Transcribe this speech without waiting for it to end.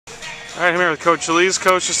All right, I'm here with Coach Lees.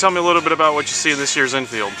 Coach, just tell me a little bit about what you see in this year's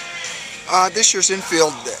infield. This year's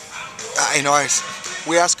infield,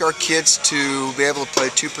 we ask our kids to be able to play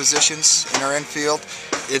two positions in our infield.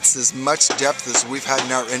 It's as much depth as we've had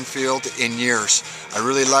in our infield in years. I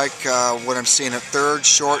really like what I'm seeing at third,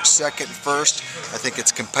 short, second, first. I think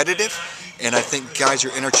it's competitive, and I think guys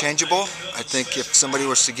are interchangeable. I think if somebody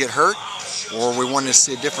was to get hurt, or we wanted to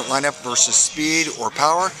see a different lineup versus speed or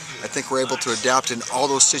power, I think we're able to adapt in all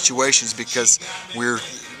those situations because we're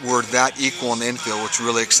that equal in the infield, which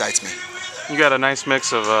really excites me. You got a nice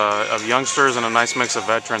mix of youngsters and a nice mix of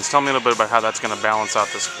veterans. Tell me a little bit about how that's going to balance out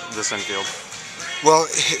this infield. Well,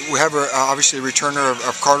 we have obviously a returner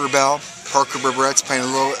of Carter Bell. Parker Beavers playing a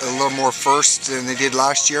little more first than they did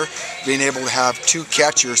last year. Being able to have two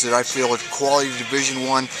catchers that I feel are quality Division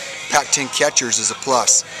I Pac-10 catchers is a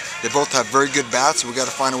plus. They both have very good bats, so we got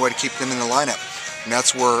to find a way to keep them in the lineup. And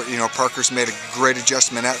that's where Parker's made a great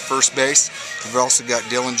adjustment at first base. We've also got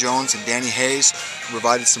Dylan Jones and Danny Hayes who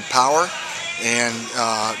provided some power, and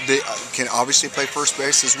they can obviously play first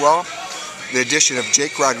base as well. The addition of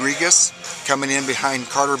Jake Rodriguez coming in behind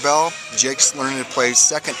Carter Bell. Jake's learning to play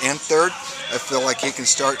second and third. I feel like he can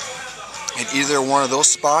start at either one of those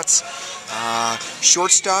spots.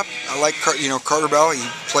 Shortstop, I like Carter Bell. He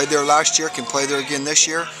played there last year, can play there again this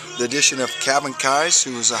year. The addition of Kevin Kais,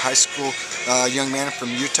 who was a high school young man from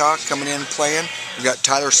Utah, coming in and playing. We've got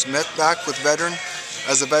Tyler Smith back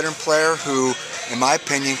as a veteran player who, in my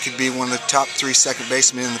opinion, could be one of the top 3 second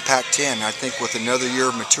basemen in the Pac-10. I think with another year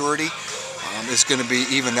of maturity, it's going to be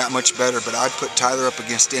even that much better. But I'd put Tyler up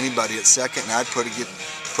against anybody at second, and I'd put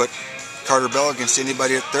Carter Bell against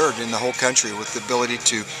anybody at third in the whole country with the ability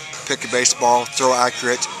to pick a baseball, throw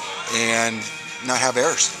accurate, and not have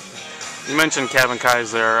errors. You mentioned Kevin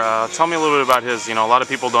Kais there. Tell me a little bit about his. A lot of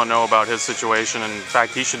people don't know about his situation. In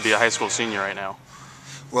fact, he should be a high school senior right now.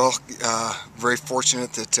 Well, very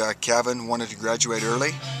fortunate that Kevin wanted to graduate early.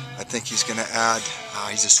 I think he's going to add,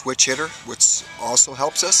 he's a switch hitter, which also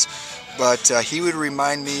helps us. But he would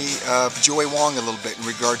remind me of Joey Wong a little bit in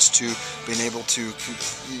regards to being able to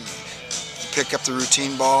pick up the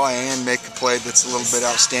routine ball and make a play that's a little bit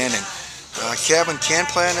outstanding. Kevin can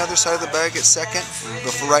play on the other side of the bag at second,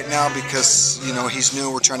 but for right now, because he's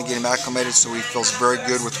new, we're trying to get him acclimated so he feels very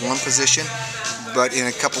good with one position. But in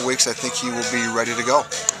a couple weeks, I think he will be ready to go.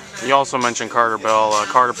 You also mentioned Carter Bell.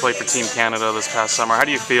 Carter played for Team Canada this past summer. How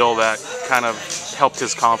do you feel that kind of helped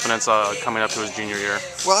his confidence coming up to his junior year?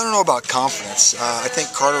 Well, I don't know about confidence. I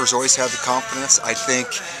think Carter has always had the confidence. I think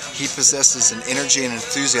he possesses an energy and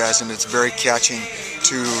enthusiasm that's very catching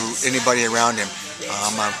to anybody around him.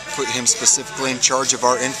 I put him specifically in charge of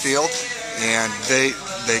our infield, and they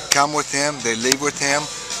come with him, they leave with him,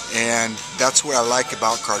 and that's what I like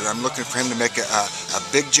about Carter. I'm looking for him to make a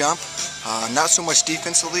big jump. Not so much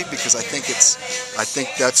defensively, because I think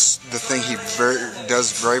that's the thing he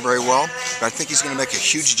does very, very well. But I think he's going to make a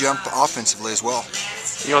huge jump offensively as well.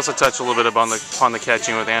 You also touched a little bit upon the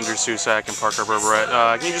catching with Andrew Susak and Parker Beavers.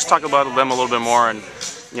 Can you just talk about them a little bit more, and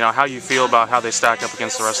how you feel about how they stack up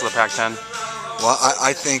against the rest of the Pac-10? Well,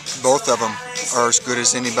 I think both of them are as good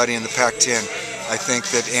as anybody in the Pac-10. I think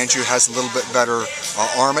that Andrew has a little bit better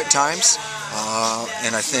arm at times.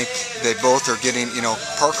 And I think they both are getting,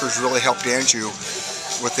 Parker's really helped Andrew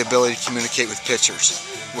with the ability to communicate with pitchers,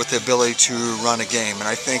 with the ability to run a game. And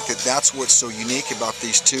I think that that's what's so unique about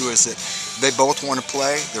these two, is that they both want to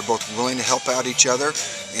play, they're both willing to help out each other,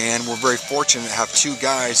 and we're very fortunate to have two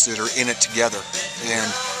guys that are in it together. And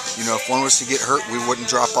if one was to get hurt, we wouldn't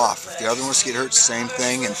drop off. If the other one was to get hurt, same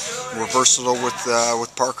thing. And we're versatile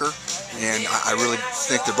with Parker. And I really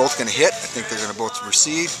think they're both going to hit. I think they're going to both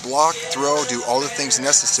receive, block, throw, do all the things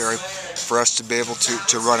necessary for us to be able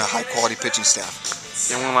to run a high-quality pitching staff.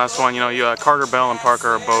 And one last one. Carter Bell and Parker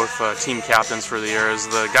are both team captains for the year. As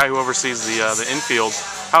the guy who oversees the infield,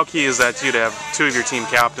 how key is that to you to have two of your team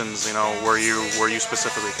captains? Where you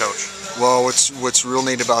specifically coach? Well, what's real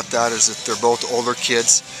neat about that is that they're both older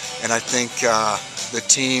kids, and I think the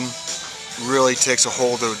team really takes a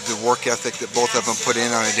hold of the work ethic that both of them put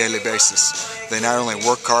in on a daily basis. They not only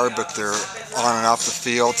work hard, but they're on and off the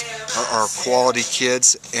field are quality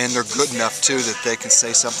kids, and they're good enough too that they can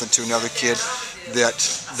say something to another kid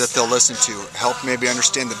that they'll listen to, help maybe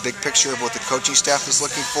understand the big picture of what the coaching staff is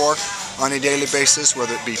looking for on a daily basis,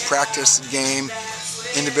 whether it be practice, game,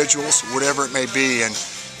 individuals, whatever it may be. And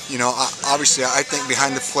obviously I think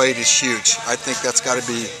behind the plate is huge. I think that's got to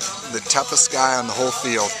be the toughest guy on the whole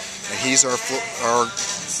field. And he's our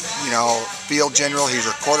field general, he's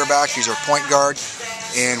our quarterback, he's our point guard,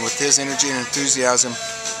 and with his energy and enthusiasm,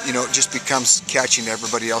 it just becomes catching to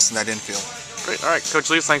everybody else in that infield. Great. All right, Coach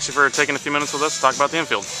Lees, thanks for taking a few minutes with us to talk about the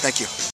infield. Thank you.